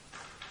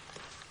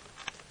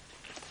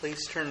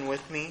Please turn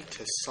with me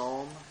to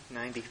Psalm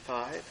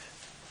 95.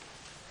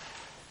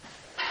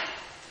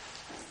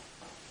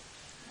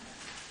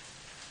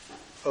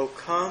 O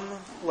come,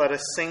 let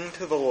us sing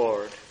to the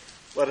Lord.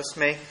 Let us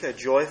make a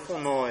joyful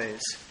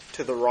noise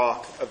to the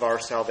rock of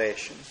our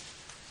salvation.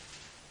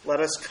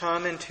 Let us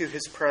come into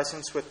his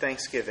presence with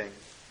thanksgiving.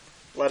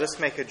 Let us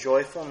make a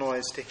joyful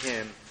noise to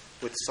him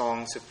with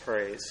songs of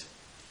praise.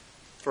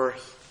 For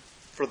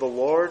the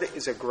Lord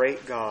is a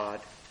great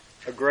God,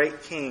 a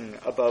great King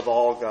above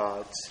all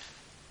gods.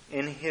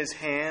 In his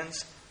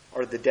hands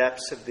are the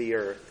depths of the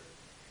earth.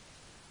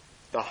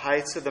 The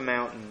heights of the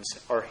mountains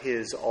are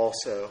his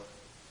also.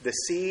 The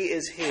sea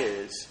is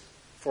his,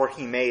 for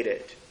he made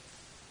it,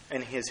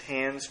 and his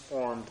hands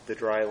formed the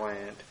dry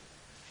land.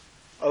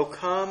 O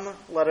come,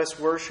 let us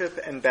worship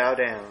and bow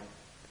down.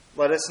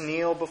 Let us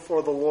kneel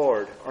before the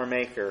Lord, our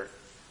Maker.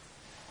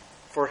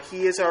 For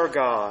he is our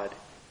God,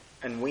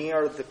 and we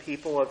are the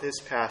people of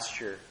his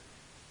pasture,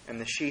 and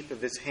the sheep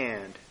of his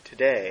hand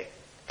today,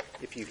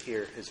 if you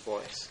hear his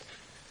voice.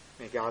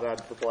 May God add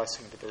the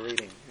blessing to the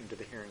reading and to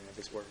the hearing of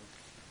his word.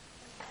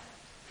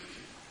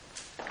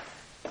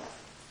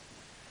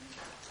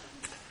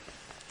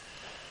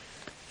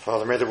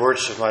 Father, may the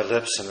words of my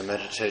lips and the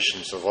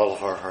meditations of all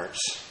of our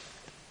hearts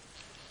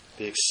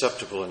be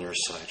acceptable in your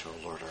sight,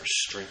 O Lord, our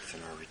strength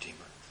and our Redeemer.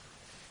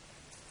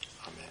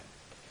 Amen.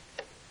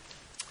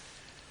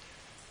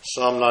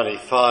 Psalm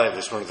 95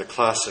 is one of the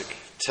classic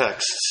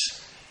texts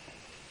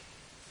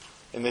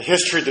in the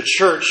history of the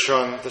church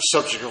on the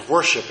subject of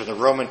worship in the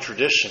Roman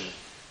tradition.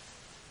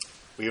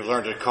 We have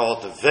learned to call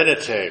it the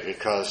Venite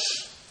because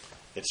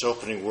its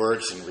opening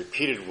words and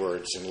repeated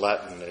words in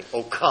Latin,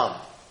 O come,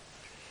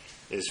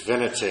 is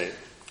Venite.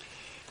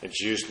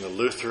 It's used in the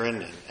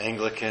Lutheran and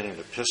Anglican and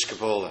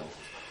Episcopal and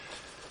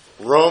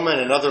Roman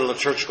and other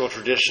liturgical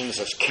traditions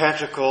as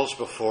canticles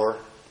before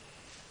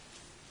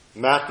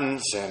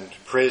matins and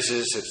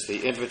praises. It's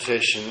the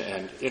invitation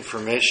and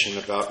information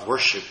about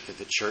worship that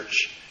the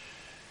church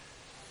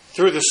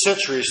through the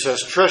centuries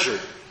has treasured.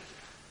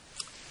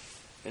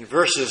 In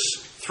verses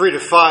 3 to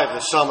 5,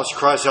 the psalmist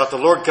cries out, the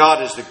Lord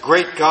God is the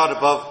great God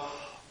above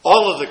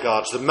all of the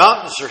gods. The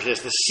mountains are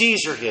his, the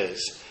seas are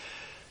his,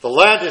 the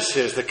land is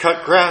his, the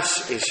cut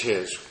grass is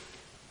his.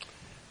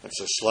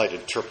 That's a slight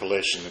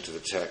interpolation into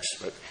the text,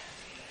 but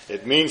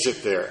it means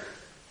it there.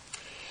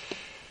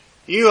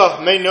 You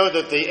may know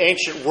that the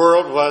ancient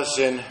world was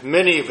in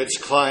many of its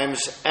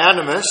climes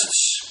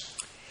animists,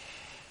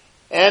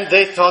 and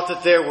they thought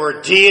that there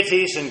were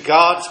deities and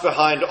gods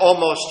behind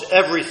almost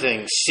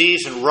everything,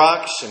 seas and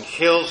rocks and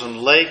hills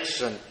and lakes.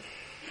 And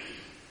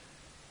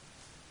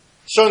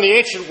so in the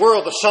ancient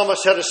world, the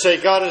psalmist had to say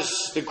God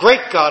is the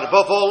great God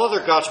above all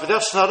other gods, but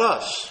that's not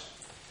us.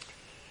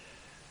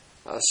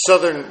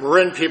 Southern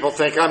Marin people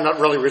think I'm not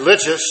really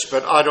religious,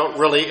 but I don't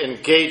really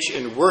engage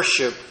in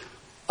worship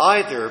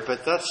either,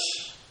 but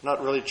that's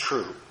not really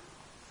true.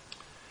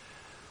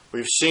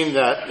 We've seen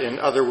that in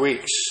other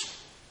weeks.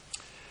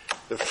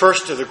 The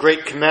first of the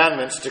great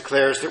commandments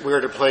declares that we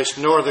are to place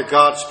no other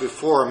gods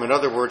before him. In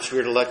other words, we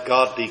are to let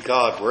God be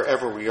God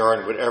wherever we are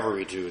and whatever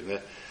we do. And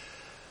the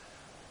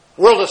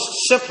world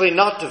is simply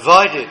not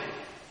divided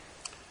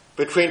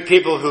between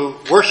people who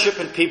worship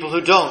and people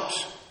who don't.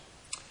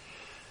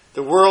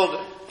 The world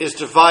is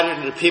divided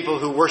into people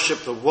who worship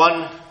the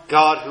one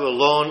God who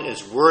alone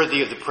is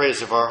worthy of the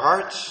praise of our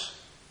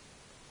hearts,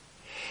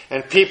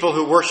 and people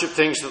who worship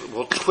things that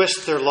will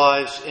twist their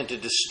lives into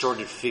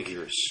distorted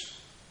figures.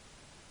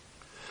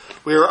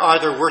 We are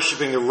either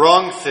worshiping the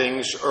wrong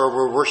things or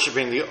we're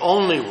worshiping the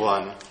only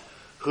one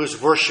whose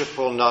worship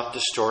will not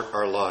distort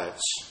our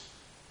lives.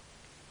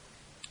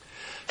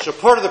 So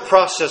part of the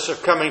process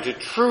of coming to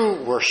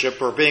true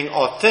worship or being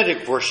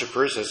authentic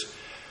worshipers, as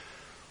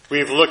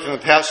we've looked in the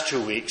past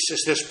 2 weeks,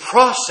 is this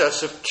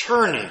process of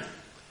turning,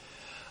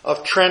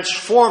 of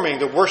transforming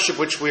the worship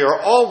which we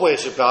are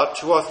always about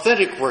to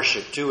authentic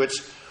worship, to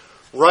its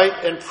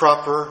right and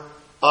proper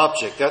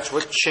object. That's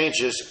what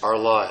changes our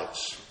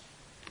lives.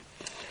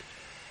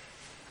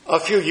 A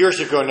few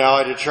years ago now,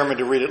 I determined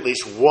to read at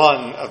least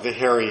one of the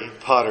Harry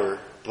Potter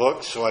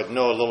books, so I'd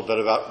know a little bit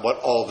about what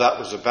all that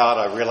was about.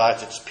 I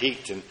realize it's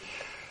peaked and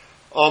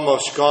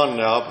almost gone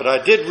now, but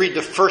I did read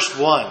the first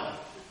one.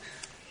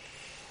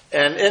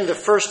 And in the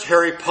first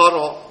Harry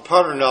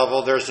Potter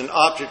novel, there's an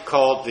object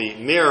called the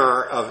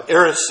Mirror of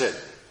Erised.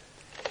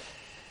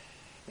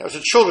 Now, it's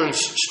a children's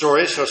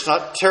story, so it's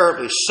not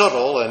terribly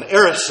subtle, and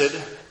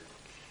Erised,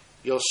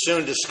 you'll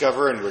soon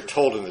discover, and we're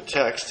told in the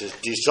text, is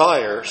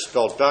desire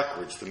spelled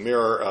backwards, the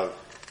mirror of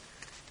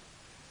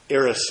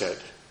Erised.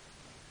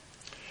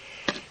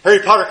 Harry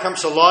Potter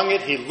comes along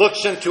it, he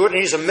looks into it, and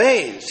he's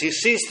amazed. He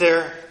sees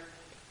there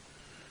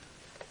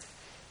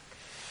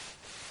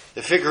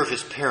the figure of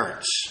his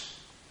parents.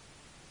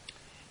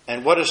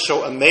 And what is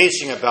so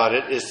amazing about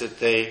it is that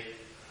they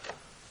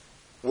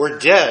were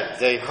dead.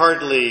 They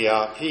hardly,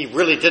 he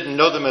really didn't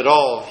know them at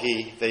all.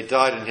 They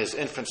died in his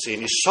infancy.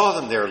 And he saw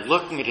them there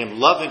looking at him,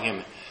 loving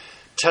him,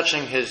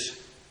 touching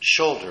his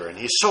shoulder. And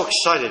he's so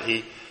excited.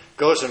 He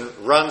goes and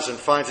runs and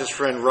finds his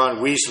friend Ron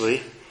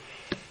Weasley.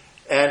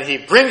 And he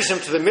brings him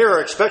to the mirror,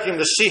 expecting him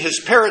to see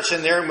his parents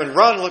in there. And when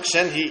Ron looks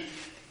in, he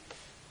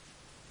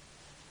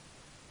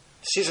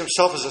sees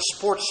himself as a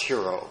sports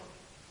hero.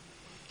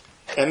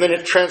 And then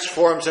it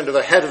transforms into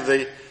the head of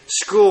the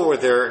school where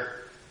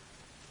they're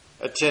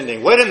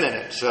attending. Wait a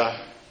minute.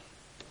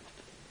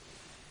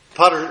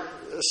 Potter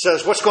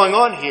says, what's going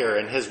on here?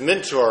 And his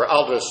mentor,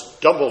 Albus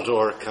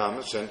Dumbledore,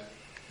 comes and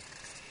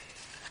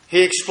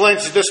he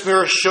explains that this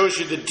mirror shows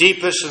you the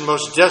deepest and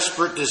most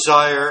desperate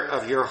desire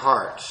of your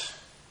heart.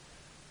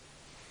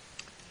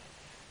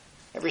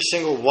 Every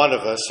single one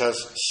of us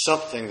has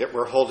something that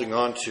we're holding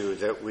on to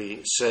that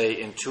we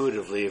say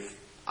intuitively, if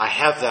I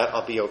have that,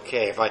 I'll be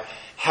okay. If I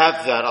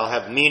have that, I'll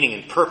have meaning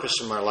and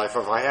purpose in my life.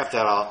 If I have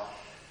that, I'll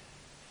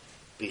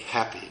be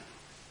happy.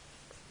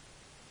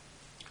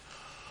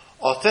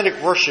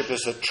 Authentic worship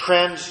is a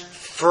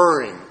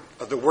transferring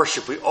of the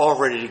worship we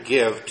already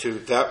give to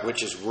that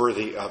which is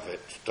worthy of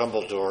it.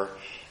 Dumbledore,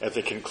 at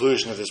the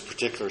conclusion of this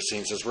particular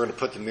scene, says we're going to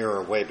put the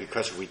mirror away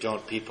because if we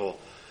don't, people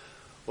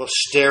will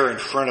stare in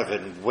front of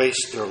it and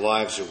waste their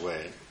lives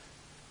away.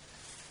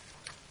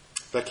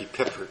 Becky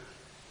Pippert,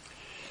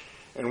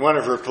 in one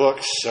of her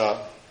books,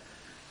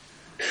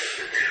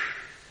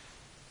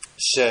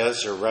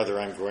 says, or rather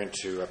I'm going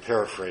to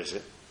paraphrase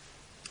it,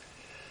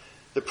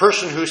 the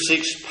person who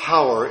seeks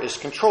power is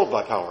controlled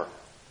by power.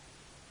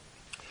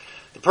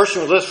 The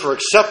person who lives for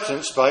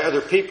acceptance by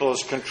other people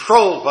is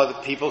controlled by the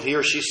people he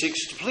or she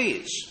seeks to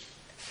please.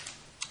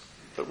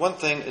 But one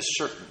thing is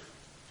certain.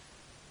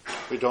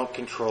 We don't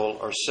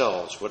control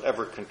ourselves.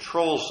 Whatever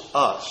controls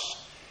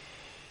us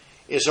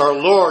is our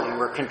Lord, and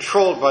we're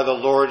controlled by the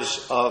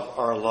Lords of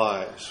our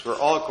lives. We're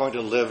all going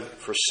to live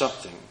for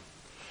something.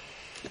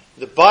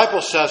 The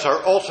Bible says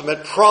our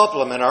ultimate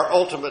problem and our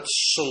ultimate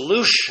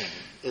solution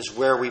is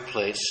where we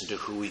place and to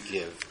who we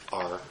give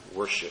our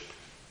worship.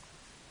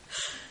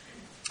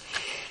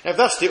 Now, if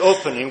that's the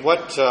opening,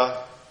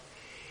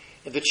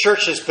 the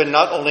church has been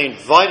not only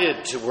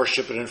invited to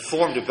worship but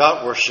informed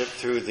about worship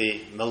through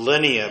the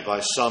millennia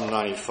by Psalm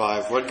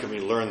 95. What can we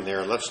learn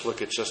there? Let's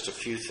look at just a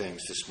few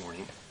things this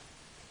morning.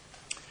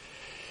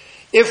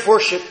 If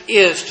worship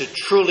is to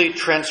truly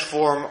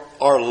transform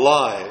our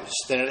lives,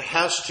 then it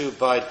has to,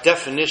 by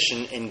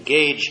definition,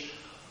 engage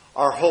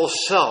our whole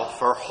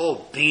self, our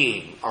whole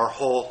being, our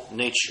whole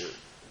nature.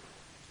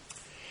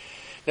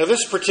 Now,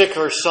 this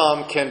particular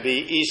psalm can be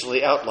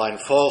easily outlined,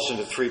 falls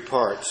into three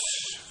parts.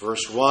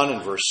 Verse 1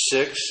 and verse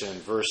 6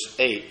 and verse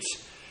 8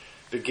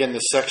 begin the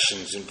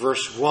sections. In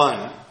verse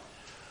 1,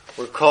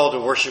 we're called to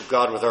worship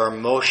God with our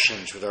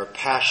emotions, with our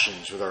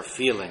passions, with our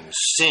feelings.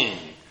 Sing,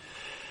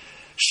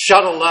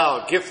 shout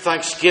aloud, give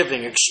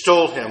thanksgiving,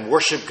 extol Him,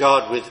 worship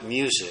God with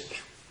music.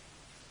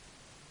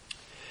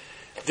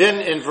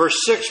 Then in verse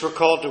 6, we're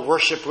called to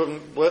worship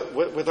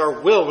with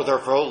our will, with our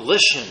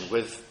volition,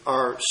 with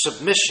our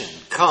submission.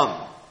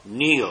 Come,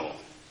 kneel,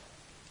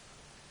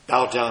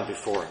 bow down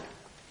before Him.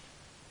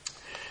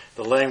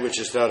 The language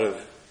is that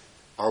of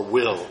our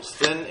wills.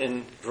 Then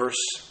in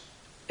verse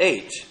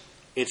 8,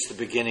 it's the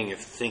beginning of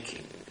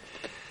thinking.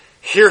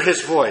 Hear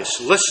His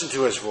voice, listen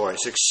to His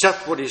voice,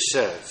 accept what He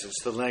says.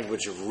 It's the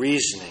language of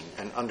reasoning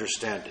and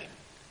understanding.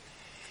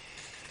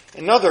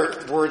 In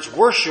other words,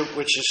 worship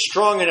which is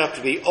strong enough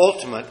to be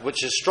ultimate,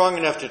 which is strong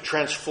enough to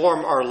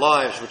transform our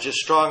lives, which is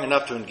strong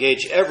enough to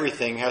engage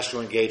everything, has to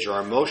engage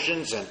our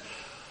emotions and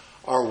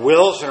our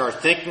wills and our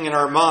thinking and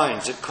our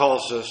minds. It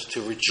calls us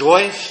to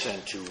rejoice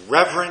and to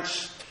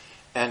reverence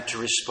and to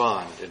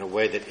respond in a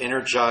way that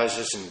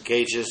energizes and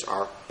engages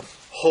our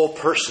whole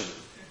person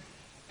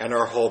and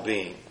our whole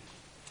being.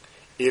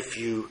 If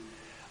you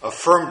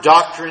affirm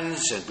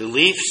doctrines and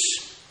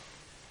beliefs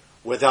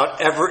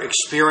without ever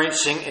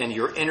experiencing in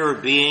your inner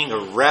being a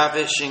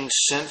ravishing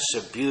sense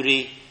of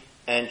beauty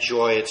and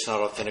joy, it's not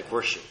authentic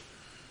worship.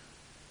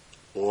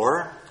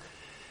 Or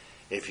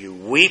if you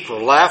weep or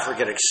laugh or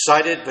get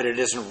excited, but it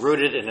isn't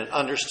rooted in an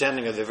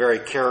understanding of the very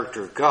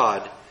character of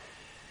God,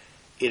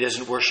 it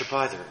isn't worship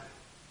either.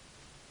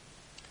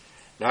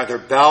 Neither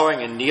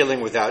bowing and kneeling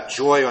without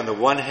joy on the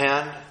one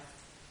hand,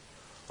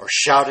 or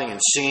shouting and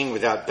singing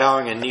without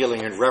bowing and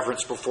kneeling in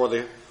reverence before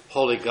the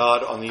holy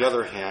God on the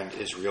other hand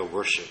is real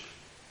worship.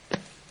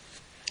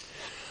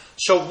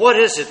 So what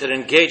is it that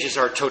engages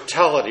our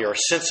totality, our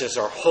senses,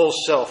 our whole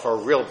self, our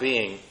real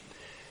being?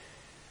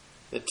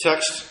 The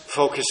text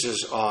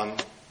focuses on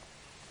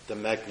the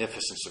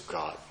magnificence of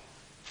God.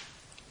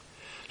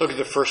 Look at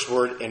the first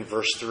word in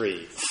verse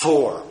 3.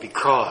 For,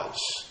 because.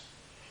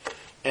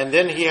 And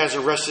then he has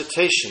a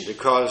recitation,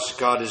 because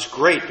God is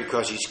great,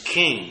 because He's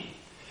king,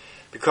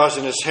 because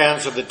in His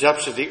hands are the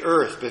depths of the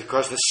earth,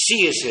 because the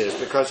sea is His,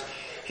 because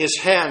His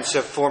hands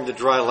have formed the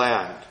dry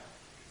land.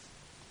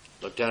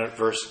 Look down at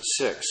verse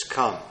 6.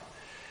 Come.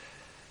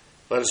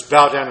 Let us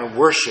bow down and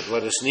worship.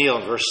 Let us kneel.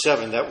 In verse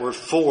 7, that word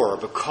for,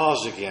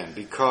 because again,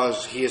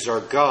 because He is our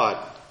God.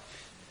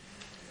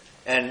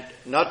 And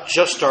not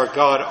just our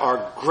God,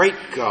 our great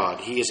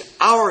God. He is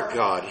our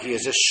God. He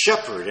is a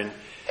shepherd. And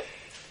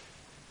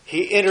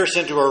He enters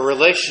into a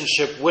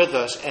relationship with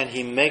us and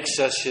He makes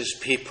us His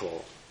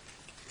people.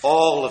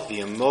 All of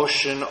the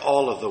emotion,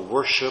 all of the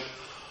worship,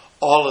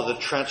 all of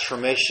the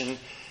transformation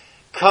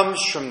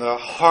comes from the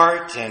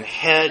heart and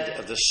head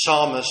of the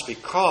psalmist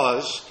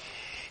because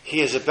he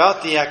is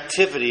about the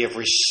activity of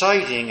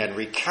reciting and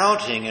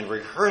recounting and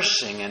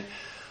rehearsing and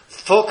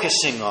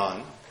focusing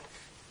on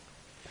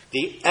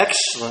the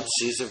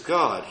excellencies of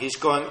God. He's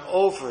going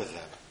over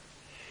them.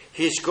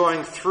 He's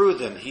going through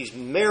them. He's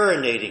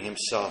marinating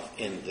himself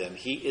in them.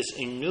 He is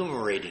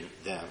enumerating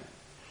them.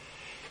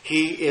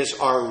 He is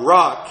our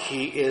rock.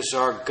 He is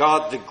our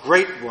God, the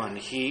Great One.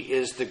 He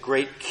is the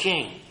great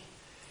King.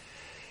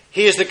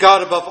 He is the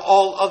God above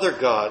all other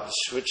gods,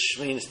 which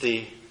means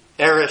the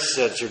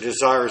ariseds or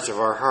desires of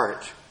our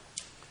heart.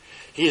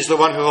 He is the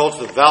one who holds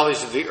the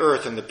valleys of the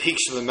earth and the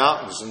peaks of the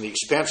mountains and the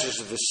expanses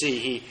of the sea.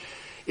 He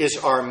is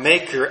our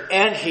maker,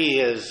 and he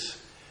is,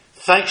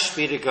 thanks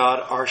be to God,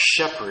 our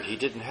shepherd. He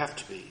didn't have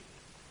to be.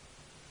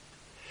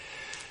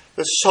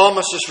 The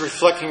psalmist is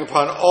reflecting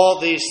upon all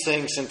these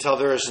things until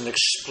there is an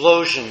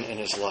explosion in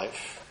his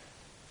life.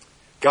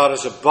 God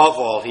is above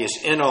all. He is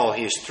in all.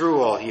 He is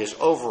through all. He is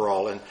over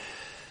all. And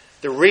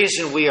the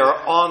reason we are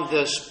on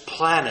this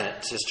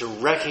planet is to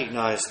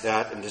recognize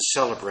that and to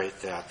celebrate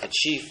that. The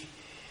chief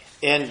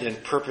end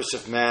and purpose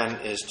of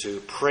man is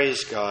to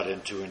praise God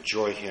and to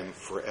enjoy him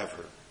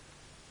forever.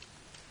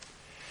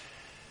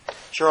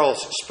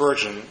 Charles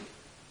Spurgeon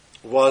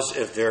was,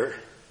 if there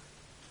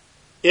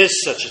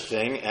is such a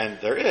thing, and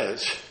there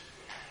is,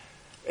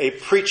 a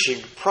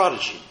preaching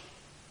prodigy.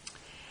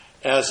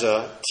 As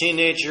a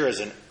teenager, as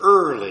an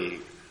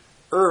early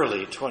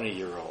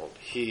 20-year-old,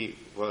 he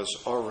was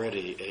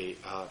already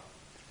a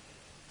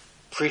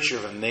preacher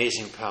of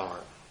amazing power.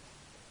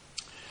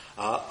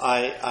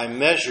 I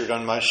measured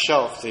on my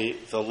shelf the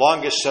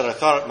longest set. I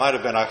thought it might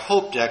have been, I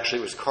hoped actually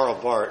it was Karl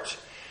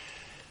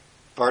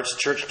Barth's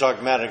Church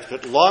Dogmatics,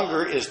 but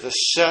longer is the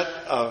set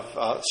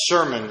of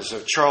sermons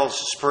of Charles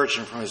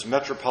Spurgeon from his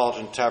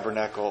Metropolitan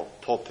Tabernacle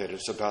pulpit.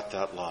 It's about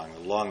that long, the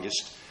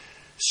longest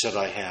set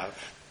I have.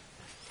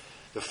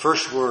 The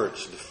first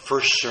words, the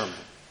first sermon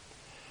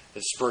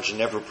that Spurgeon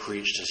ever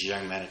preached as a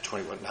young man at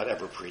 21, not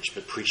ever preached,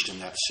 but preached in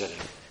that setting.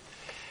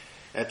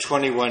 At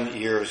 21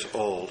 years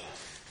old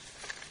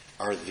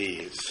are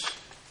these: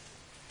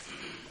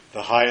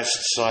 the highest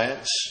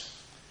science,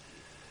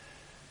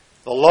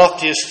 the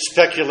loftiest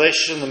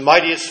speculation, the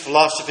mightiest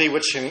philosophy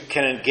which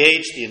can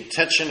engage the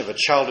intention of a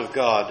child of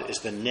God is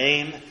the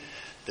name,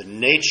 the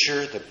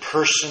nature, the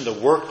person, the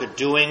work, the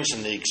doings,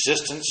 and the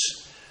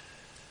existence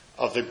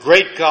of the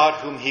great God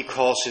whom he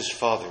calls his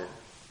Father.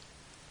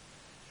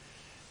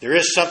 There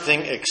is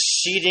something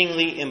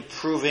exceedingly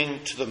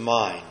improving to the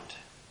mind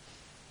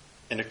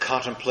in a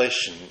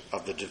contemplation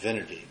of the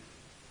divinity.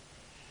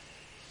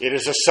 It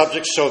is a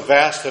subject so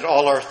vast that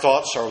all our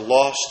thoughts are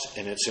lost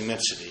in its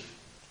immensity,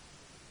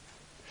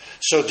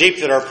 so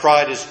deep that our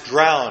pride is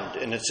drowned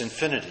in its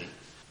infinity.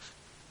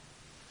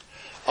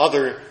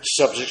 Other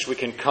subjects we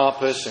can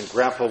compass and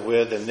grapple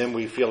with, and then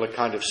we feel a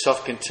kind of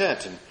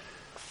self-content and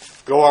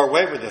go our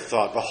way with the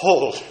thought,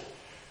 behold,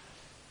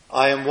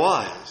 I am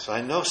wise,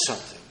 I know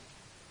something.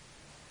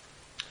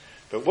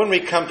 But when we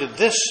come to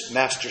this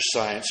master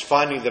science,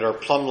 finding that our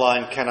plumb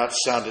line cannot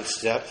sound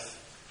its depth,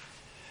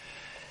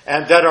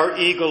 and that our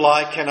eagle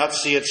eye cannot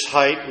see its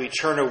height, we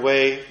turn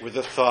away with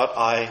the thought,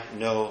 I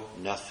know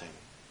nothing.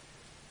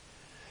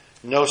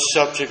 No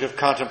subject of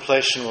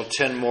contemplation will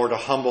tend more to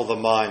humble the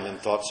mind than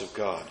thoughts of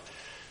God.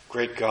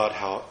 Great God,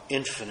 how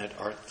infinite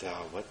art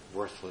thou, what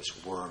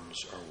worthless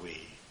worms are we.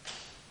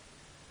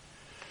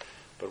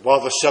 But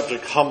while the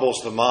subject humbles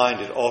the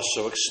mind, it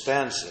also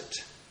expands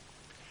it.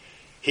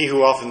 He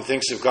who often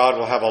thinks of God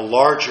will have a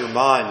larger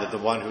mind than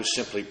the one who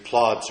simply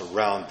plods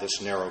around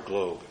this narrow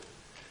globe.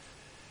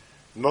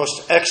 The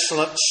most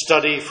excellent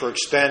study for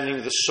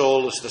expanding the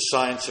soul is the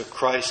science of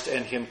Christ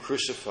and him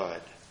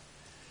crucified.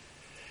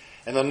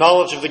 And the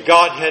knowledge of the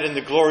Godhead in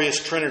the glorious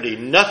Trinity.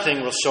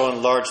 Nothing will so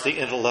enlarge the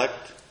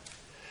intellect,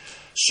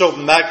 so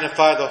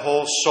magnify the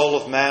whole soul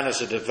of man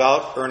as a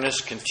devout,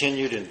 earnest,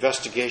 continued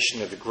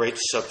investigation of the great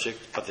subject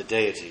of the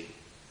deity.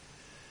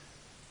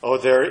 Oh,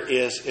 there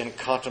is in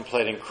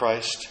contemplating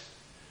Christ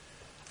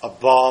a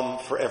balm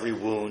for every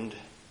wound.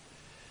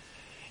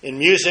 In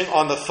musing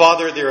on the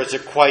Father, there is a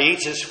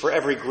quietus for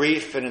every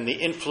grief, and in the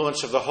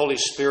influence of the Holy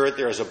Spirit,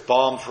 there is a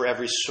balm for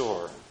every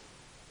sore.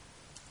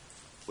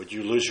 Would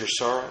you lose your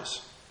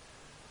sorrows?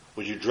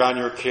 Would you drown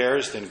your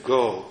cares? Then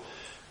go,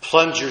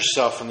 plunge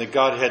yourself in the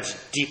Godhead's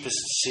deepest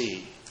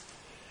sea.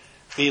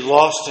 Be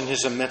lost in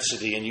his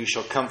immensity, and you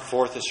shall come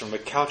forth as from a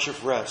couch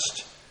of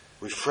rest,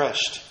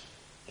 refreshed,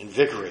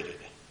 invigorated.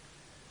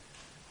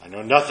 I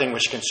know nothing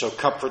which can so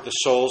comfort the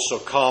soul, so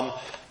calm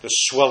the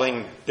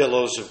swelling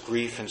billows of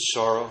grief and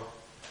sorrow,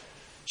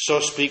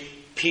 so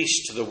speak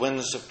peace to the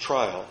winds of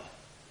trial,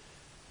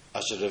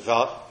 as a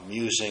devout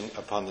musing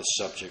upon the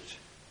subject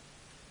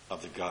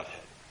of the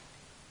Godhead.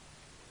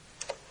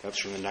 That's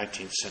from the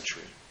 19th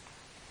century.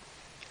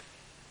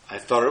 I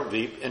thought it would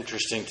be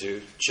interesting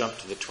to jump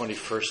to the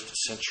 21st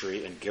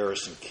century and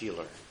Garrison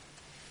Keillor.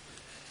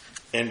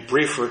 In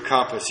briefer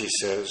compass, he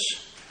says,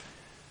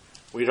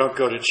 we don't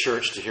go to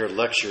church to hear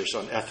lectures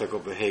on ethical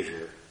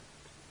behavior.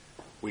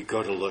 we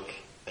go to look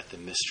at the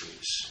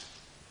mysteries.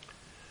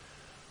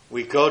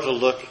 We go to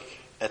look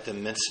at the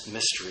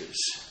mysteries,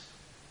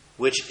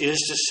 which is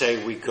to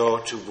say we go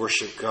to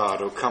worship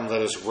God. Oh, come,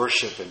 let us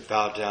worship and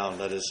bow down.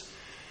 Let us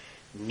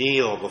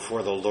kneel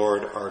before the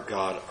Lord our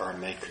God, our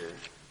Maker.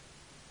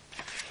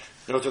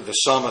 Note that the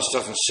psalmist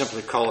doesn't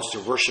simply call us to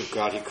worship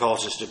God. He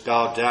calls us to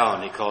bow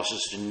down. He calls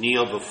us to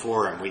kneel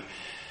before Him. We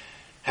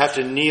have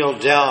to kneel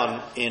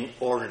down in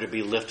order to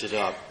be lifted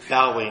up.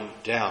 Bowing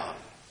down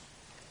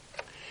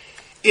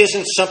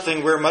isn't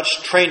something we're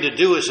much trained to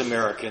do as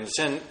Americans,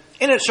 and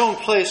in its own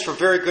place for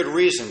very good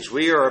reasons.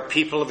 We are a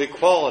people of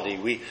equality.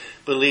 We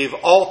believe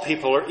all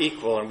people are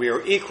equal, and we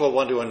are equal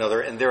one to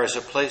another, and there is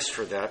a place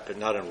for that, but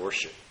not in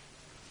worship.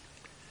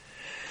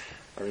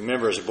 I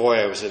remember as a boy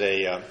I was at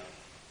a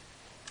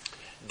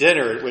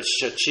dinner at which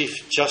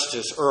Chief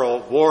Justice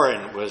Earl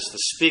Warren was the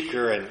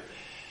speaker, and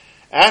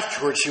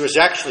afterwards he was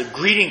actually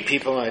greeting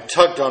people, and I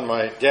tugged on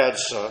my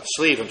dad's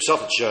sleeve,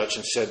 himself a judge,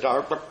 and said,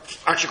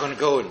 aren't you going to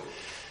go and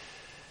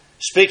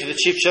speak to the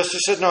Chief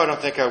Justice? I said, no, I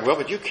don't think I will,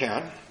 but you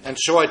can. And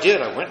so I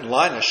did. I went in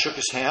line, I shook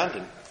his hand,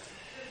 and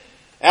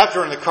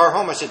after in the car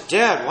home I said,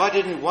 Dad, why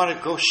didn't you want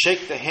to go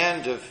shake the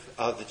hand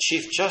of the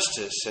Chief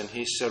Justice? And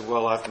he said,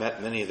 well, I've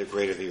met many of the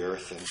great of the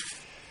earth, and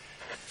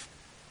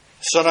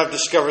son, I've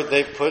discovered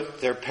they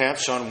put their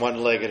pants on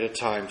one leg at a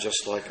time,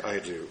 just like I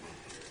do.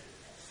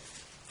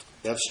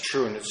 That's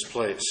true in its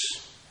place.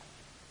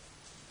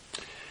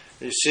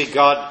 You see,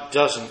 God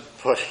doesn't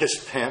put His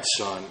pants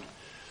on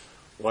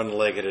one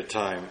leg at a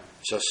time,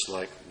 just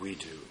like we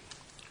do.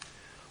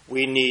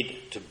 We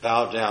need to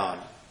bow down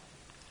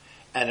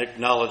and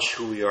acknowledge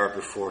who we are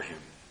before Him.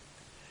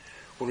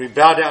 When we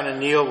bow down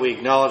and kneel, we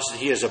acknowledge that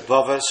He is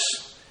above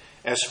us,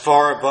 as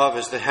far above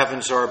as the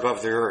heavens are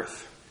above the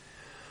earth.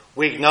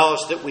 We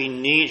acknowledge that we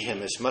need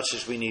Him as much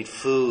as we need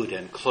food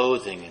and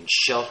clothing and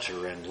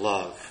shelter and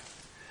love.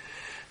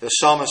 The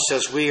psalmist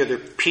says, we are the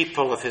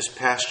people of His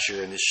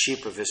pasture and the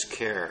sheep of His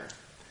care.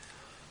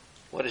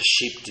 What does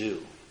sheep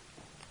do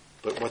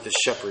but what the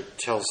shepherd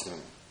tells them?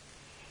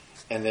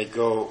 And they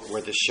go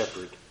where the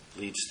shepherd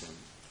leads them.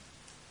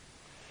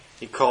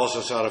 He calls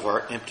us out of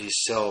our empty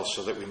cells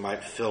so that we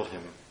might fill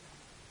Him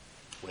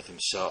with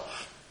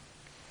Himself.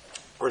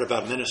 I heard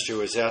about a minister who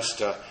was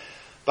asked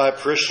by a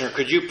parishioner,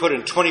 could you put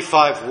in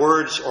 25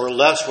 words or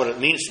less what it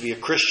means to be a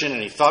Christian?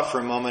 And he thought for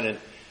a moment, and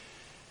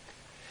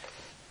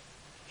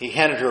he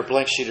handed her a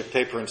blank sheet of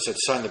paper and said,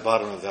 sign the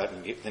bottom of that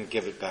and then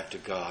give it back to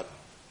God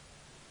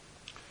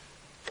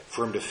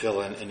for Him to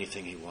fill in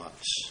anything He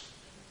wants.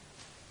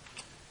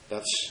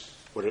 That's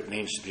what it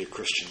means to be a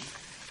Christian.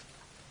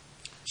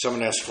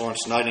 Someone asked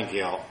Florence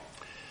Nightingale,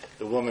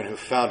 the woman who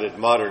founded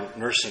modern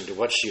nursing, to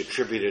what she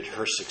attributed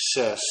her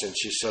success, and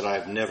she said,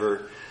 I've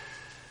never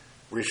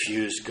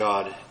refused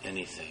God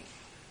anything.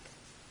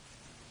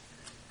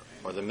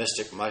 Or the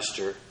mystic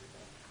Meister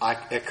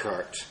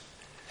Eckhart,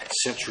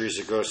 centuries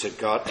ago, said,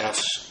 God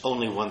asks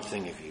only one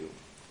thing of you,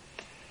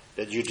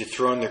 that you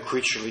dethrone the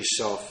creaturely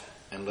self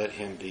and let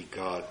Him be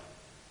God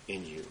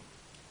in you.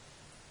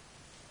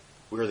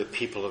 We are the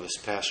people of His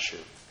pasture.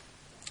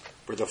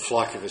 We're the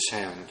flock of His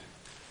hand.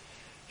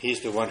 He's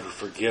the one who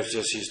forgives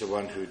us. He's the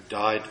one who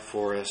died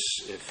for us.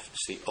 If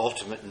it's the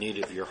ultimate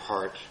need of your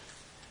heart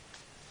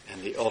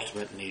and the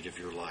ultimate need of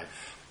your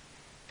life.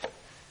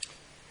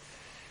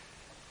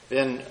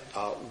 Then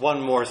one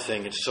more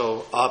thing. It's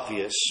so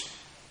obvious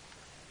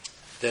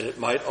that it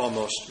might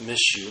almost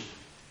miss you.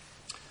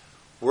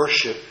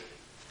 Worship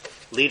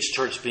leads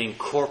towards being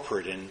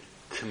corporate and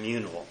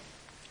communal.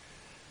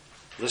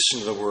 Listen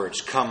to the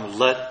words. Come,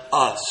 let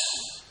us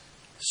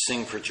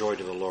sing for joy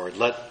to the Lord.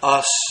 Let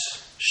us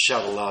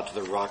shout aloud to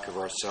the rock of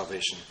our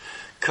salvation.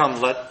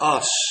 Come, let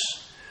us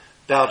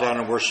bow down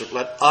and worship.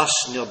 Let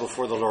us kneel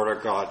before the Lord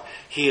our God.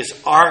 He is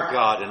our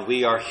God and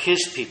we are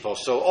His people.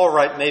 So, all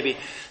right, maybe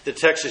the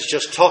text is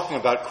just talking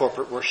about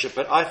corporate worship,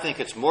 but I think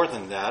it's more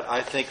than that.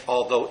 I think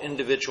although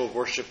individual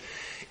worship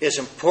is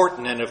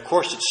important, and of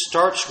course it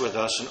starts with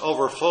us and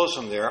overflows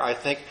from there, I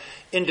think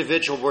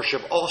individual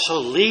worship also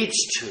leads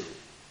to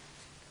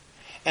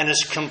and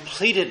is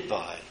completed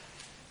by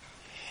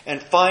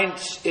and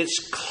finds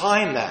its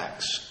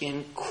climax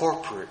in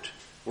corporate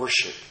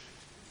worship.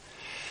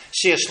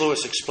 C.S.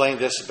 Lewis explained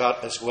this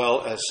about as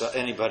well as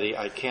anybody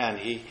I can.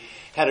 He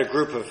had a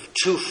group of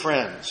two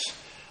friends.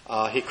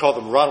 He called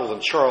them Ronald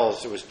and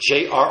Charles. It was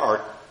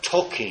J.R.R.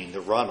 Tolkien,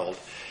 the Ronald,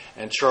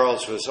 and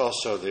Charles was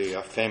also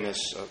the famous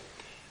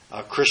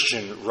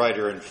Christian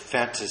writer and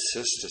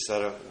fantasist. Is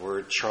that a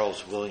word?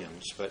 Charles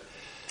Williams. But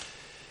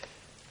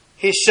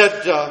he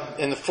said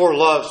in The Four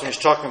Loves, when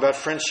he's talking about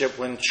friendship,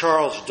 when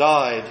Charles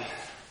died,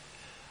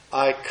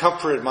 I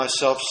comforted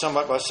myself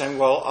somewhat by saying,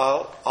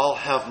 well, I'll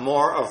have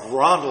more of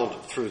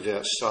Ronald through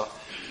this.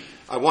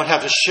 I won't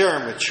have to share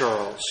him with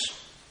Charles.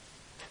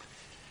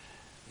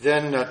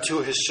 Then, to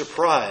his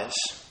surprise,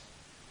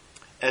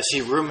 as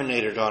he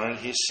ruminated on it,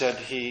 he said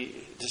he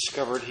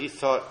discovered he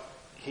thought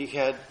he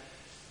had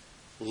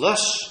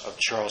less of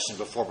Charles than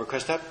before,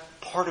 because that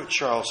part of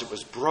Charles that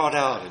was brought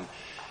out and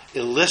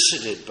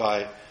elicited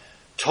by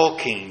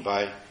Tolkien,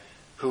 by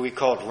who we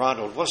called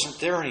Ronald, wasn't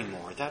there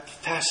anymore. That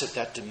facet,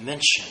 that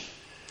dimension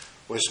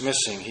was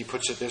missing. He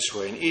puts it this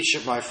way: in each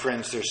of my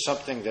friends, there's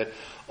something that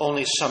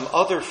only some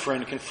other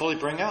friend can fully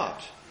bring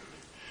out.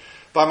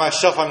 By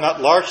myself, I'm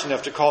not large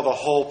enough to call the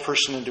whole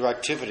person into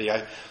activity.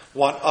 I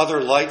want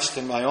other lights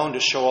than my own to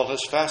show all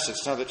his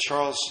facets. Now that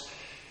Charles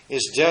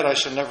is dead, I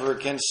shall never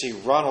again see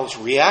Ronald's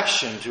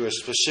reaction to a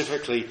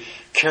specifically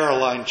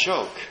Caroline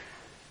joke.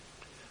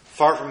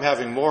 Far from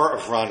having more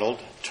of Ronald,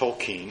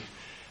 Tolkien,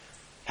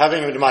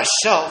 having him to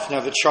myself,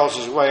 now that Charles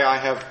is away, I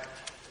have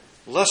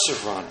less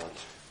of Ronald.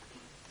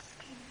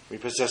 We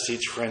possess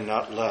each friend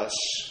not less,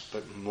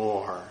 but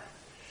more,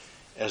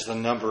 as the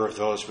number of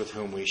those with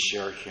whom we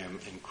share him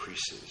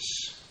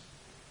increases.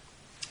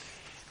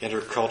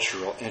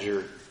 Intercultural,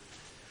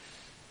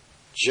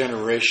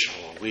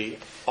 intergenerational. We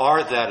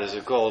are that as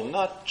a goal,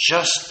 not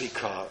just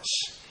because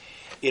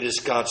it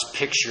is God's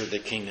picture of the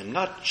kingdom,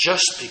 not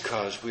just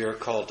because we are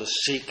called to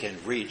seek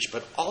and reach,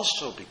 but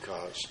also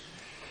because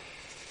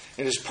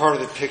it is part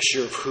of the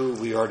picture of who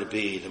we are to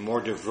be. The more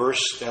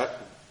diverse that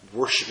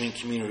worshiping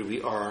community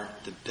we are,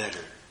 the better.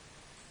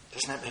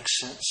 Doesn't that make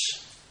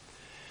sense?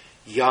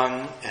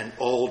 Young and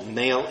old,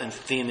 male and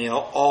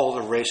female, all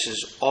the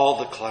races, all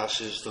the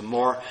classes, the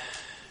more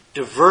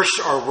diverse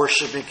our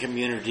worshiping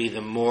community,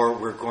 the more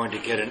we're going to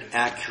get an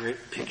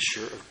accurate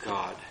picture of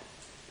God.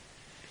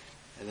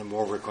 And the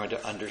more we're going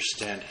to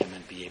understand him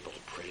and be able to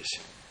praise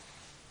him.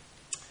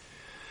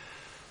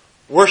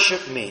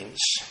 Worship means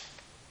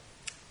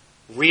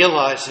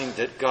realizing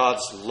that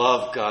God's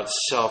love, God's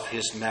self,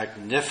 his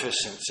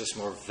magnificence is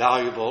more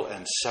valuable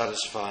and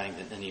satisfying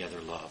than any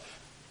other love.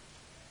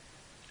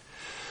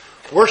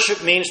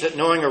 Worship means that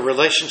knowing a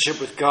relationship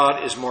with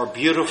God is more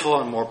beautiful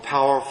and more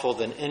powerful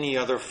than any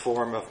other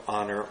form of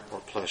honor or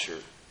pleasure.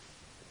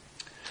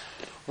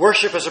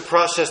 Worship is a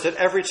process that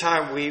every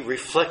time we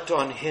reflect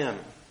on him,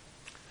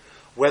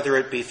 whether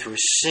it be through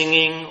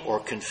singing or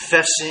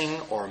confessing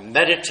or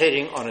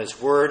meditating on his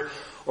word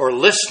or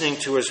listening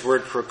to his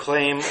word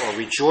proclaim or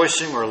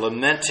rejoicing or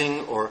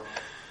lamenting or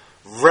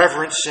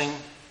reverencing,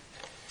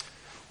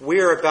 we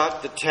are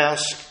about the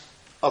task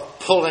of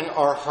pulling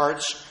our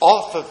hearts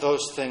off of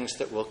those things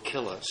that will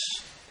kill us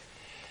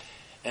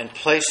and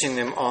placing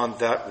them on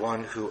that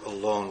one who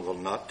alone will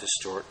not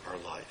distort our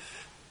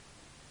life.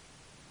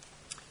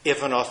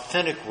 If an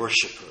authentic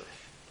worshiper,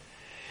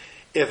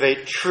 if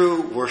a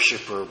true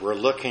worshiper were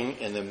looking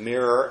in the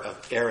mirror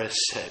of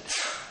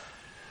Erised,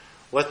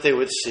 what they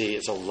would see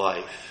is a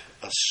life,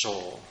 a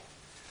soul,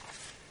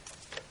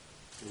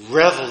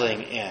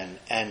 reveling in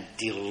and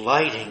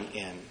delighting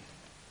in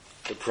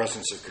the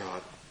presence of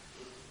God.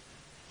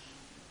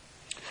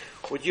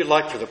 Would you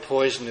like for the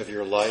poison of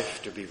your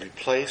life to be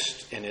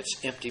replaced in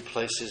its empty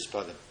places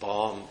by the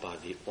balm, by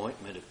the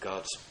ointment of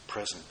God's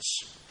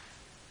presence?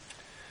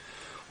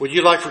 Would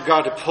you like for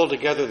God to pull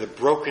together the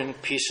broken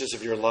pieces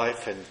of your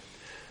life and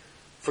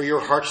for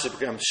your hearts to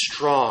become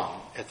strong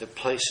at the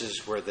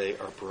places where they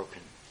are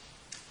broken?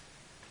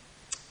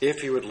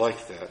 If you would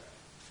like that,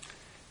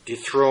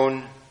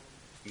 dethrone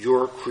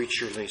your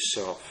creaturely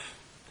self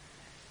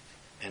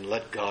and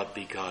let God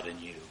be God in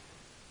you.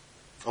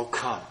 Oh,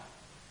 come.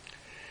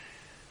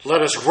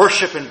 Let us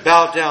worship and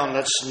bow down.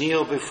 Let's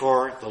kneel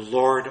before the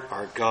Lord,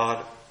 our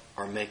God,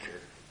 our Maker.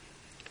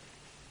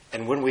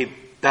 And when we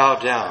bow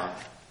down,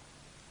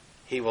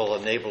 he will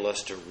enable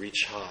us to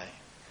reach high.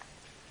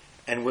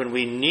 And when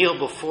we kneel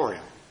before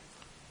him,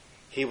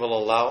 he will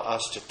allow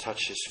us to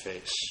touch his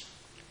face.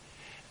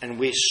 And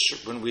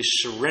when we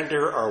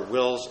surrender our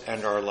wills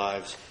and our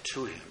lives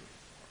to him,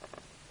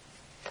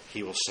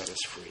 he will set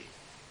us free.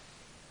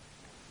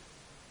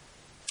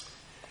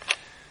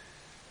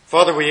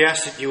 Father, we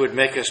ask that you would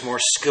make us more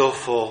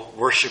skillful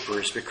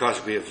worshipers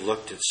because we have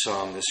looked at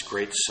this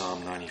great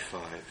Psalm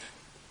 95.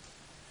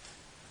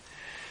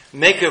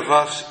 Make of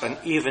us an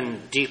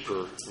even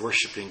deeper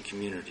worshiping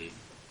community.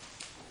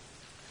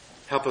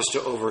 Help us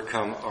to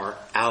overcome our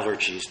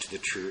allergies to the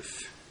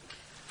truth.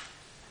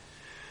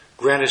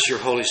 Grant us your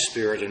Holy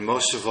Spirit, and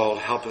most of all,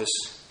 help us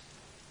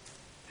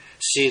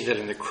see that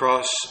in the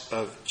cross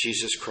of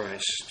Jesus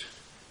Christ,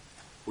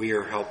 we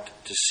are helped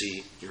to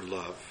see your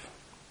love.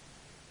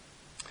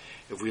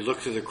 If we look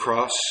through the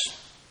cross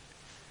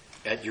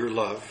at your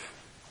love,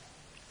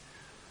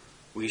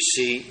 we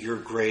see your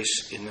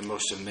grace in the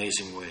most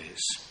amazing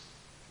ways.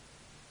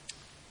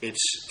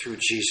 It's through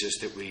Jesus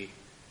that we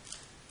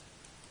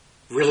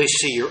really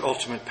see your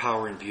ultimate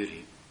power and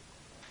beauty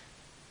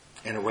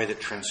in a way that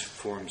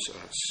transforms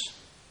us.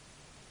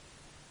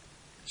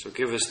 So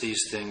give us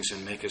these things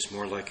and make us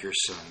more like your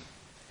Son,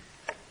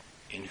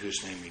 in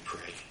whose name we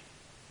pray.